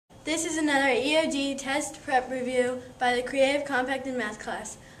This is another EOG test prep review by the Creative Compacted Math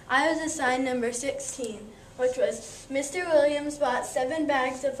class. I was assigned number 16, which was Mr. Williams bought 7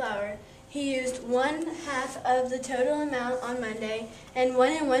 bags of flour. He used 1/2 of the total amount on Monday and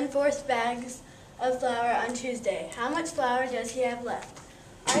 1 1/4 bags of flour on Tuesday. How much flour does he have left?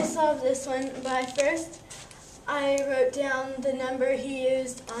 I solved this one by first I wrote down the number he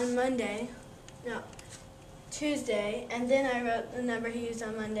used on Tuesday, and then I wrote the number he used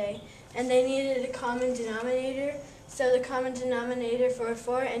on Monday, and they needed a common denominator, so the common denominator for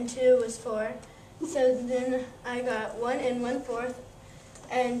 4 and 2 was 4. So then I got 1 1/4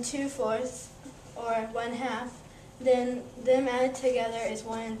 and 2/4, or 1/2. Then them added together is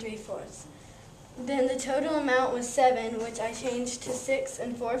 1 3/4. Then the total amount was 7, which I changed to 6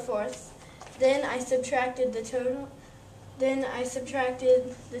 4/4. Then I subtracted the total. Then I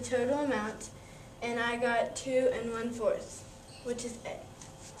subtracted the total amount, and I got 2 1/4, which is A.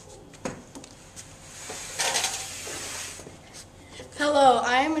 Hello,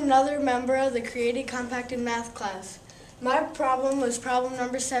 I am another member of the Creative Compacted Math class. My problem was problem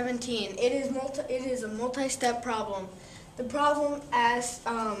number 17. It is a multi-step problem. The problem asks,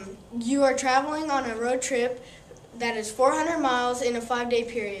 you are traveling on a road trip that is 400 miles in a 5-day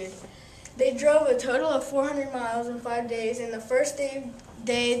period. They drove a total of 400 miles in 5 days, and the first day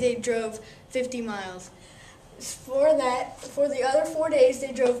they drove 50 miles. For the other 4 days,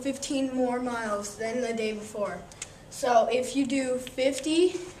 they drove 15 more miles than the day before. So if you do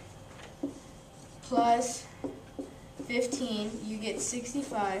 50 plus 15, you get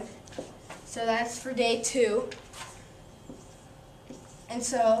 65. So that's for day 2. And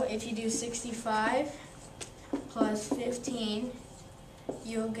so if you do 65 plus 15,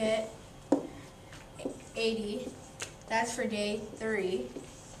 you'll get 80. That's for day 3.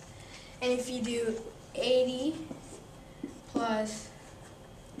 And if you do 80 plus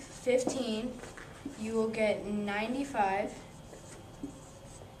 15, you will get 95.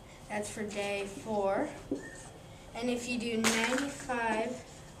 That's for day 4. And if you do 95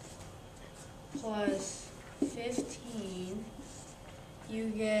 plus 15, you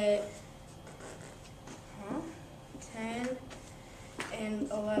get 10 and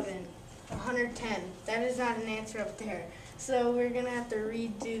 11. 110. That is not an answer up there. So we're going to have to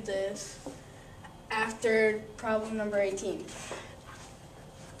redo this after problem number 18.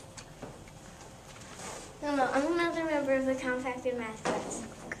 Hello, I'm another member of the Compacted Math class.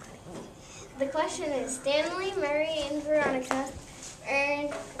 The question is, Stanley, Murray, and Veronica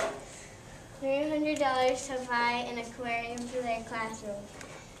earned $300 to buy an aquarium for their classroom.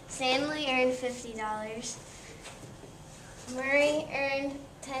 Stanley earned $50. Murray earned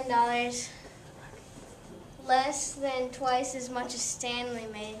 $10, less than twice as much as Stanley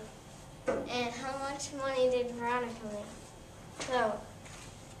made. And how much money did Veronica make? So,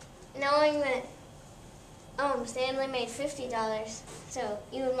 knowing that Stanley made $50, so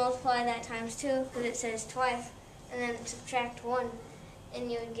you would multiply that times 2 because it says twice, and then subtract 1,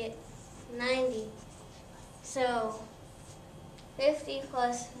 and you would get 90. So 50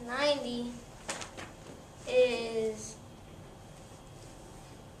 plus 90 is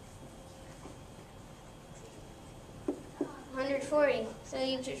 140. So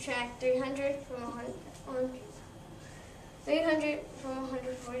you subtract 300 from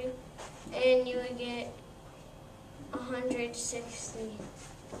 140, and you would get 160.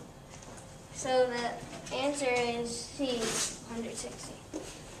 So the answer is C, 160.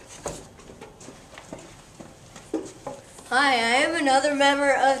 Hi, I am another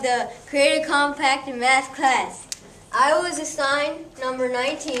member of the Creative Compacted Math class. I was assigned number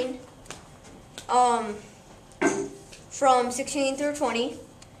 19 from 16 through 20,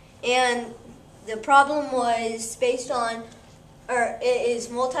 and the problem was based on, it is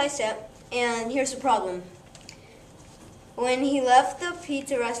multi-step, and here's the problem. When he left the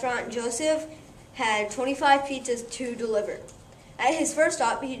pizza restaurant, Joseph had 25 pizzas to deliver. At his first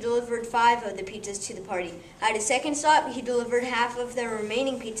stop, he delivered 5 of the pizzas to the party. At his second stop, he delivered half of the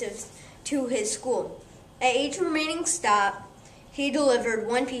remaining pizzas to his school. At each remaining stop, he delivered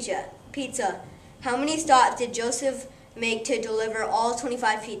 1 pizza. How many stops did Joseph make to deliver all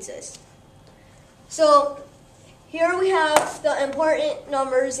 25 pizzas? So here we have the important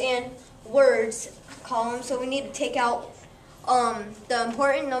numbers and words column. So we need to take out the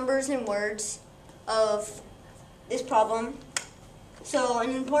important numbers and words of this problem. So an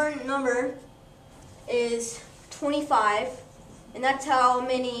important number is 25, and that's how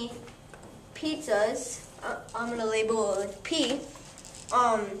many pizzas, I'm going to label it with P,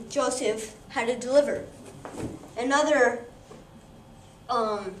 Joseph had to deliver. Another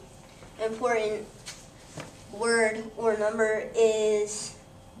important word or number is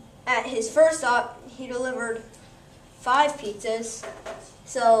at his first stop, he delivered 5 pizzas.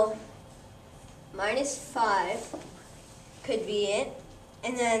 So -5 could be it.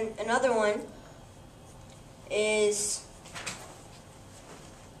 And then another one is,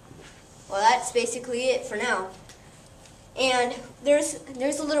 well, that's basically it for now. And there's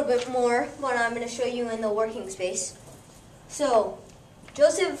a little bit more, but I'm going to show you in the working space. So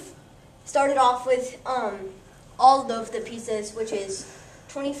Joseph started off with all of the pizzas, which is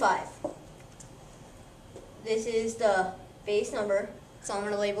 25. This is the base number, so I'm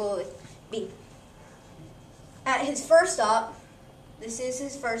going to label it with B. At his first stop, this is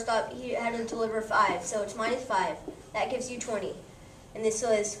his first stop, he had to deliver 5, so it's -5. That gives you 20. And this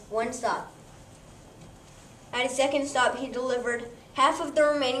was 1 stop. At his second stop, he delivered half of the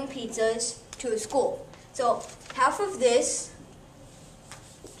remaining pizzas to a school. So half of this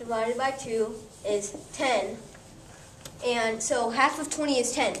divided by 2 is 10. And so half of 20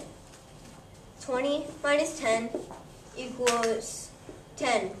 is 10. 20 minus 10 equals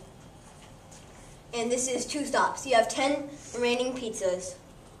 10. And this is 2 stops. You have 10 remaining pizzas.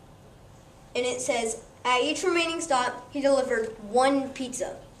 And it says, at each remaining stop, he delivered 1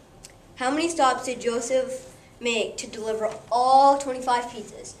 pizza. How many stops did Joseph make to deliver all 25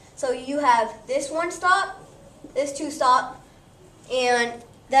 pizzas? So you have this 1 stop, this 2 stop, and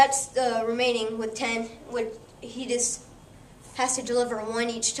that's the remaining with 10, which he just has to deliver 1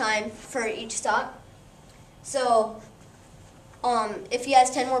 each time for each stop. So if he has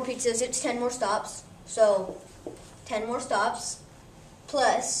 10 more pizzas, it's 10 more stops. So 10 more stops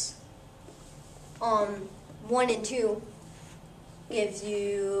plus 1 and 2 gives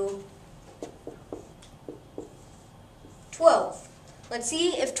you 12. Let's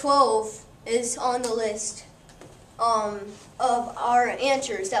see if 12 is on the list of our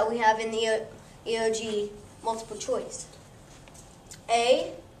answers that we have in the EOG multiple choice.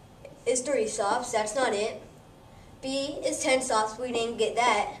 A is 3 stops, that's not it. B is 10 stops, we didn't get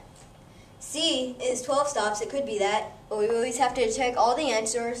that. C is 12 stops, it could be that, but we always have to check all the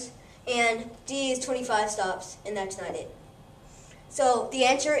answers. And D is 25 stops, and that's not it. So the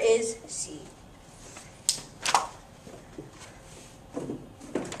answer is C.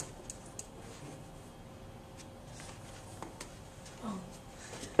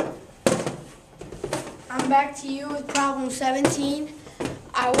 I'm back to you with problem 17.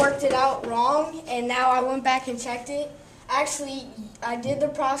 I worked it out wrong, and now I went back and checked it. Actually, I did the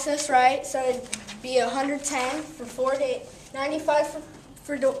process right, so it'd be 110 for 4 days, 95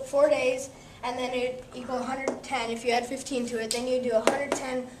 for 4 days, and then it'd equal 110 if you add 15 to it. Then you do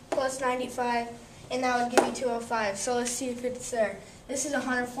 110 plus 95, and that would give you 205. So let's see if it's there. This is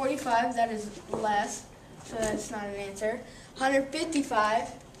 145, that is less, so that's not an answer. 155,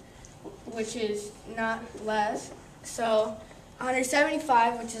 which is not less, so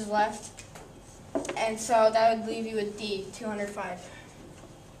 175, which is left, and so that would leave you with D, 205.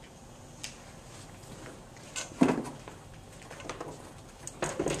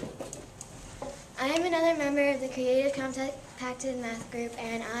 I am another member of the Creative Compacted Math Group,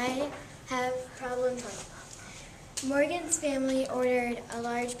 and I have problem 20. Morgan's family ordered a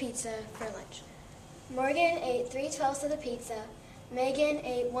large pizza for lunch. Morgan ate 3/12 of the pizza, Megan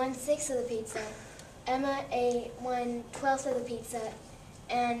ate 1/6 of the pizza, Emma ate 1/12 of the pizza,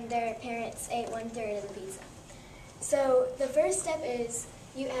 and their parents ate 1/3 of the pizza. So the first step is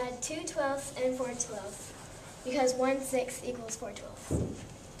you add 2/12 and 4/12, because 1/6 equals 4/12.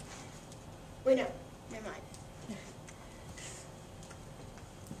 Wait, no, never mind.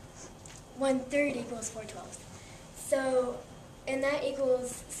 1/3 equals 4/12. So, and that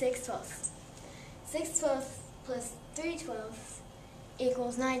equals 6/12. 6/12 plus 3/12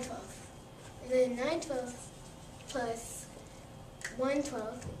 equals 9/12. And then 9/12 plus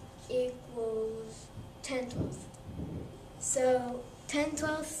 1/12 equals 10/12. So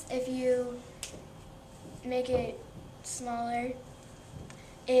 10/12, if you make it smaller,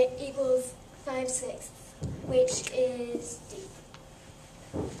 it equals 5/6, which is